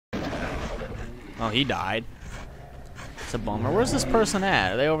Oh, he died. It's a bummer. Where's this person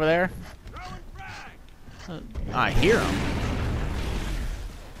at? Are they over there? I hear them.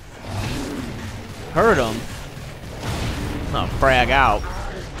 Heard them. Oh, frag out.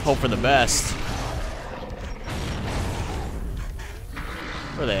 Hope for the best.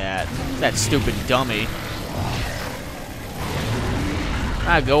 Where are they at? That stupid dummy.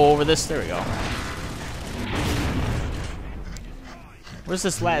 I go over this. There we go. Where's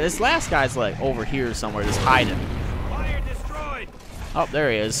this last? This last guy's like over here somewhere, just hiding. Oh,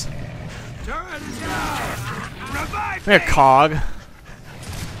 there he is. Come here, Cog.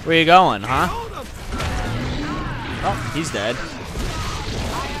 Where you going, huh? Oh, he's dead.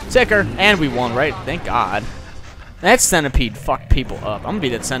 Ticker, and we won, right? Thank God. That centipede fucked people up. I'm gonna be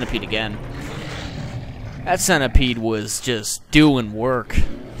that centipede again. That centipede was just doing work.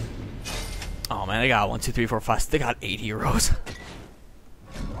 Oh man, they got 1, 2, 3, 4, 5. They got 8 heroes.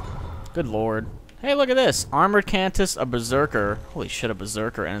 Good lord. Hey, look at this. Armored Kantus, a Berserker. Holy shit, a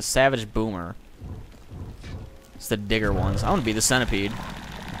Berserker, and a Savage Boomer. It's the digger ones. I'm gonna be the centipede.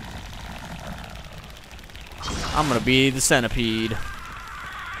 I'm gonna be the centipede.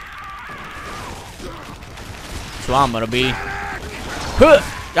 So I'm gonna be. Huh!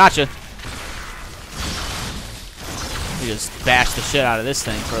 Gotcha. We just bash the shit out of this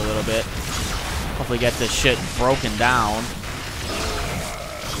thing for a little bit. Hopefully get this shit broken down.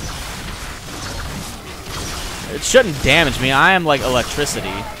 It shouldn't damage me. I am like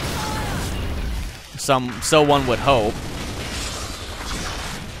electricity. So one would hope.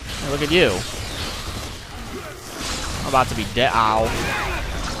 Hey, look at you. I'm about to be dead. Ow.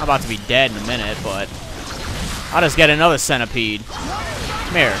 I'm about to be dead in a minute, but I'll just get another centipede.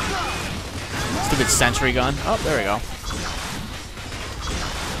 Come here. Stupid sentry gun. Oh, there we go.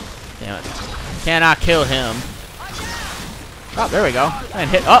 Damn it. Cannot kill him. Oh, there we go. And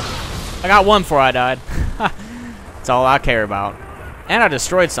hit. Oh, I got one before I died. That's all I care about. And I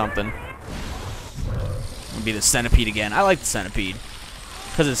destroyed something. I'll be the centipede again. I like the centipede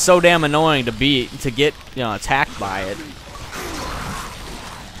because it's so damn annoying to get attacked by it.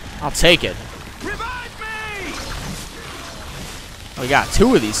 I'll take it. We got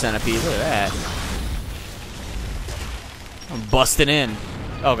 2 of these centipedes. Look at that. I'm busting in.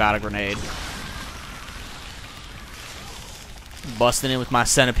 Oh, got a grenade. Busting in with my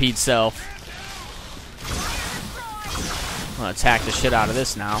centipede self. I'm gonna attack the shit out of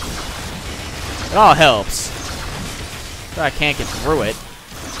this now. It all helps. But I can't get through it.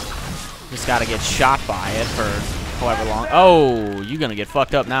 Just gotta get shot by it for however long. Oh, you're gonna get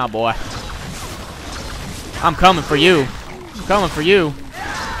fucked up now, boy. I'm coming for you. I'm coming for you.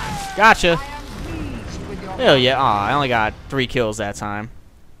 Gotcha. Hell yeah. Aw, I only got 3 kills that time.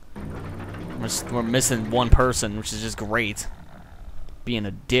 We're missing 1 person, which is just great. Being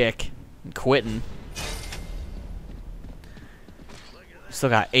a dick and quitting. Still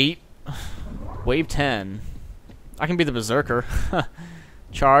got 8. Wave 10. I can be the Berserker.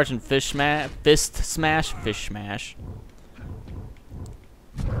 Charge and fist smash.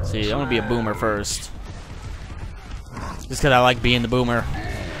 See, I'm gonna be a boomer first. Just because I like being the boomer.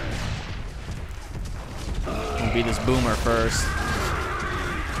 I'm gonna be this boomer first.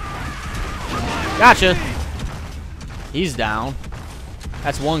 Gotcha. He's down.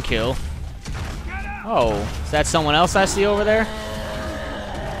 That's 1 kill. Oh, is that someone else I see over there?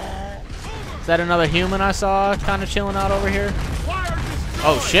 Is that another human I saw kind of chilling out over here?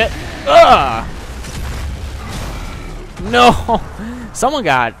 Oh, shit. Ugh! No! Someone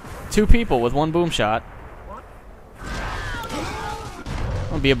got 2 people with 1 boom shot. I'm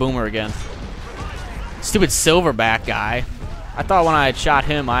gonna be a boomer again. Stupid silverback guy. I thought when I had shot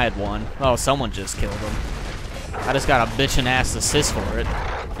him, I had won. Oh, someone just killed him. I just got a bitchin' ass assist for it.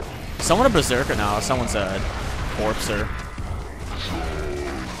 Someone a berserker now. Someone's a corpser.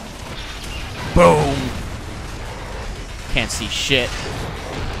 Boom! Can't see shit.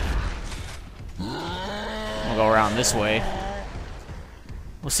 We'll go around this way.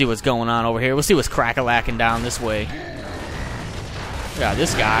 We'll see what's going on over here. We'll see what's crack-a-lacking down this way. Yeah,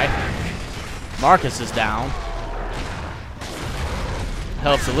 this guy. Marcus is down.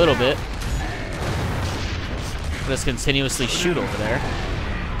 Helps a little bit. Just continuously shoot over there.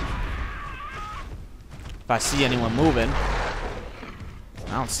 If I see anyone moving.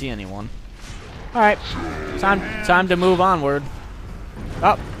 I don't see anyone. Alright. Time to move onward.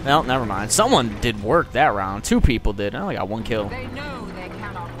 Oh, no, never mind. Someone did work that round. 2 people did. I only got 1 kill. They know they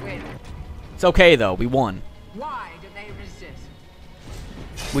cannot win. It's okay though, we won. Why do they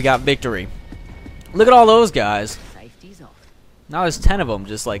resist? We got victory. Look at all those guys. Safety's off. Now there's 10 of them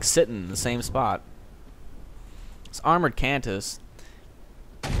just like sitting in the same spot. It's Armored Kantus.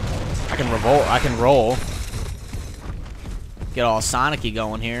 I can revolt. I can roll. Get all Sonic-y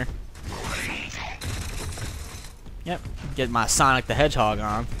going here. Yep. Get my Sonic the Hedgehog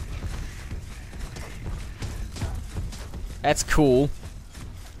on. That's cool.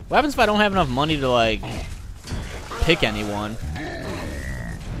 What happens if I don't have enough money to, like, pick anyone? I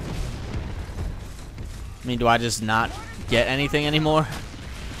mean, do I just not get anything anymore?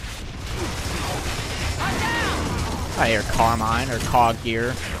 I hear Carmine or Cog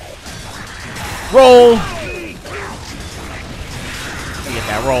Gear. Roll! You get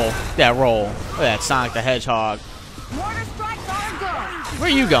that roll. That roll. Look at that Sonic the Hedgehog. Mortar strikes are good. Where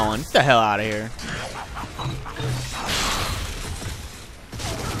are you going? Get the hell out of here.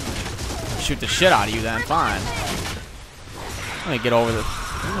 Shoot the shit out of you then. Fine. Let me get over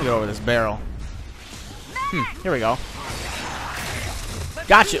this barrel. Here we go.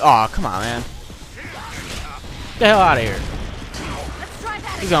 Got you. Oh, come on, man. Get the hell out of here.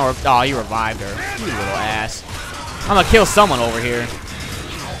 He's gonna. Oh, you revived her. You little ass. I'm gonna kill someone over here.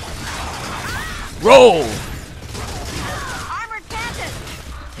 Roll. Armored Kantushog.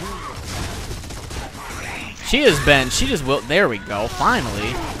 She has been. She just will. There we go.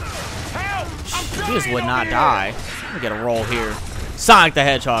 Finally. She just would not die. Let me get a roll here. Sonic the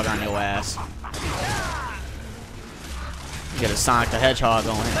Hedgehog on your ass. Get a Sonic the Hedgehog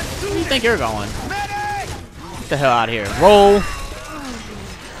going. Where do you think you're going? Get the hell out of here. Roll. Look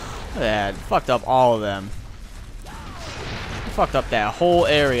at that. Fucked up all of them. Fucked up that whole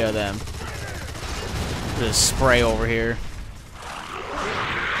area of them. Just spray over here.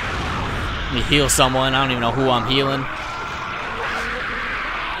 Let me heal someone. I don't even know who I'm healing.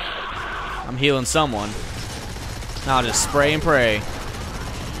 I'm healing someone. Now I'll just spray and pray.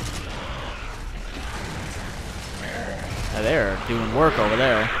 Now they're doing work over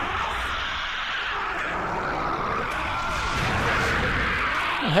there.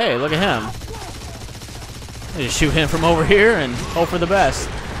 Oh, hey, look at him. I just shoot him from over here and hope for the best.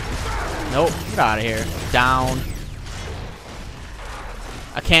 Nope, get out of here. Down.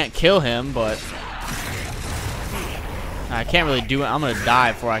 I can't kill him, but I can't really do it. I'm gonna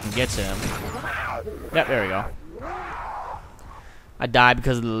die before I can get to him. Yep, there we go. I died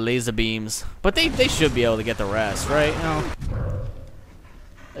because of the laser beams. But they should be able to get the rest, right? You know?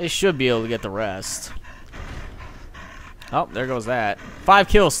 They should be able to get the rest. Oh, there goes that. 5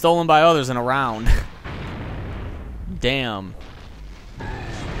 kills stolen by others in a round. Damn.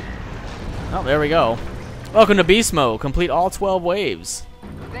 Oh, there we go. Welcome to Beast Mode. Complete all 12 waves.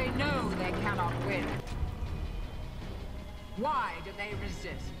 They know they cannot win. Why do they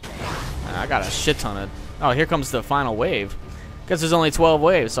resist? I got a shit ton of... Oh, here comes the final wave. Guess there's only 12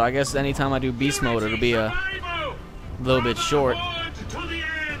 waves, so I guess anytime I do Beast Mode, it'll be a little bit short.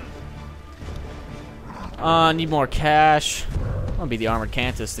 Need more cash. I'm gonna be the Armored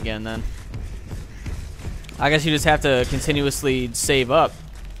Kantushog again, then. I guess you just have to continuously save up.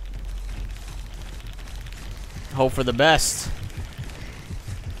 Hope for the best.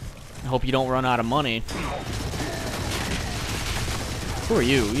 Hope you don't run out of money. Who are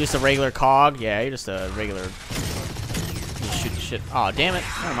you? You just a regular cog? Yeah, you're just a regular... You shoot shit. Oh, damn it.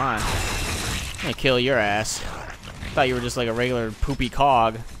 Never mind. I'm gonna kill your ass. Thought you were just like a regular poopy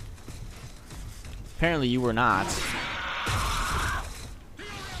cog. Apparently you were not.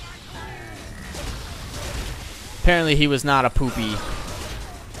 Apparently he was not a poopy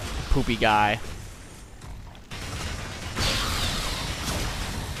guy.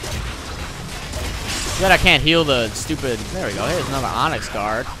 Bet I can't heal the stupid... There we go. Here's another Onyx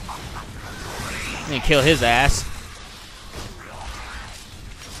guard. I'm gonna kill his ass.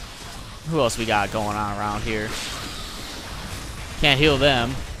 Who else we got going on around here? Can't heal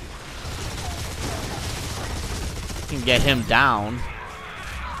them. Can get him down.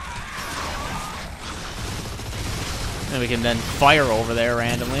 And we can then fire over there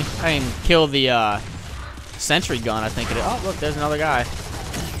randomly. I can kill the sentry gun, I think it is. Oh, look, there's another guy.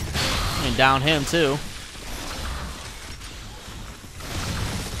 I can down him too.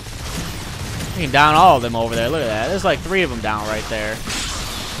 You can down all of them over there. Look at that. There's like 3 of them down right there.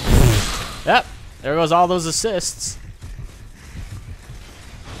 Yep. There goes all those assists.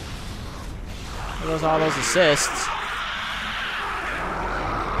 There goes all those assists.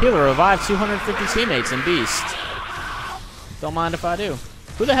 Healer revive 250 teammates in Beast. Don't mind if I do.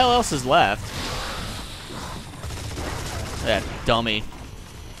 Who the hell else is left? That dummy.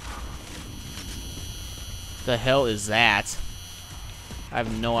 The hell is that? I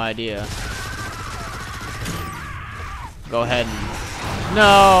have no idea. Go ahead and...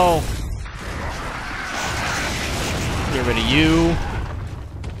 No! Get rid of you.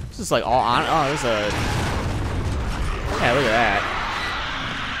 This is like all on... Oh, there's a... Yeah, look at that.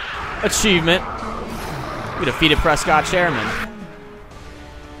 Achievement. We defeated Prescott Chairman.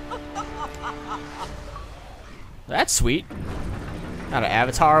 That's sweet. Got an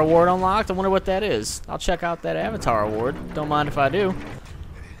Avatar Award unlocked. I wonder what that is. I'll check out that Avatar Award. Don't mind if I do.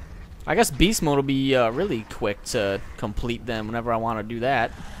 I guess Beast Mode will be really quick to complete them whenever I want to do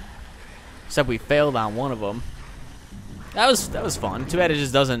that. Except we failed on one of them. That was fun. Too bad it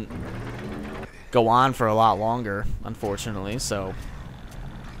just doesn't go on for a lot longer, unfortunately. So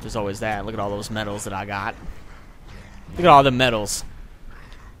there's always that. Look at all those medals that I got. Look at all the medals.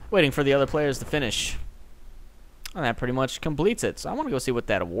 Waiting for the other players to finish. And that pretty much completes it. So I want to go see what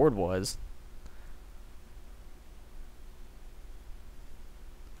that award was.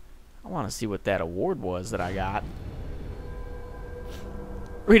 I want to see what that award was that I got.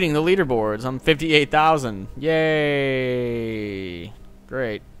 Reading the leaderboards. I'm 58,000. Yay.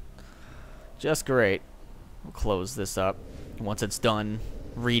 Great. Just great. We'll close this up once it's done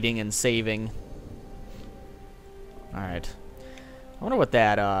reading and saving. Alright. I wonder what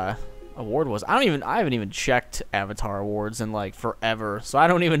that award was. I haven't even checked Avatar Awards in like forever. So I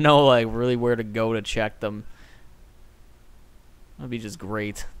don't even know like really where to go to check them. That'd be just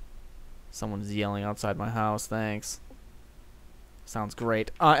great. Someone's yelling outside my house. Thanks. Sounds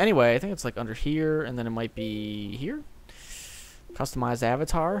great. Anyway, I think it's like under here, and then it might be here. Customize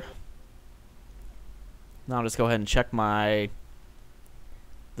avatar. Now I'll just go ahead and check the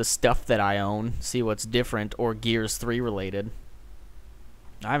stuff that I own, see what's different or Gears 3 related.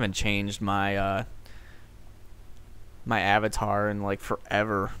 I haven't changed my my avatar in like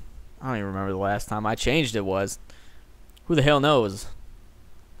forever. I don't even remember the last time I changed it was. Who the hell knows?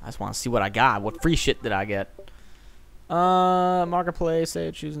 I just want to see what I got. What free shit did I get? Marketplace,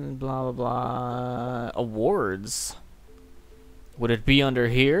 say choosing blah blah blah. Awards. Would it be under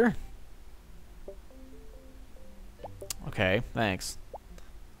here? Okay, thanks.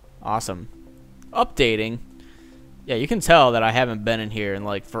 Awesome. Updating. Yeah, you can tell that I haven't been in here in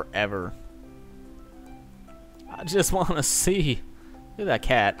like forever. I just want to see. Look at that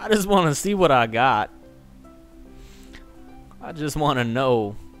cat. I just want to see what I got. I just want to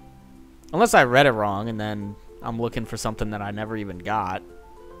know. Unless I read it wrong and then I'm looking for something that I never even got.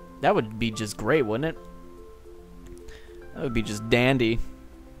 That would be just great, wouldn't it? That would be just dandy.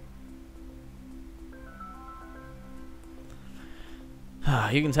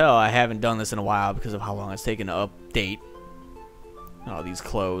 You can tell I haven't done this in a while because of how long it's taken to update. Oh, these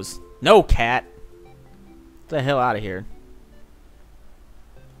clothes. No, cat! Get the hell out of here.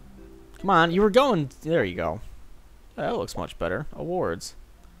 Come on, you were going... There you go. That looks much better. Awards.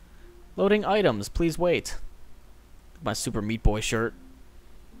 Loading items. Please wait. My Super Meat Boy shirt.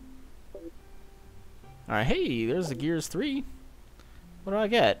 Alright, hey, there's the Gears 3. What do I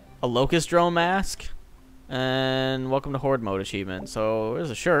get? A Locust Drone mask. And Welcome to Horde Mode achievement. So, there's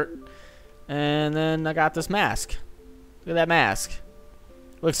a shirt. And then I got this mask. Look at that mask.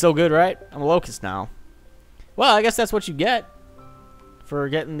 Looks so good, right? I'm a Locust now. Well, I guess that's what you get for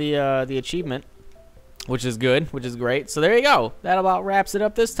getting the achievement. Which is good, which is great. So there you go. That about wraps it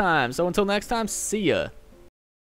up this time. So until next time, see ya.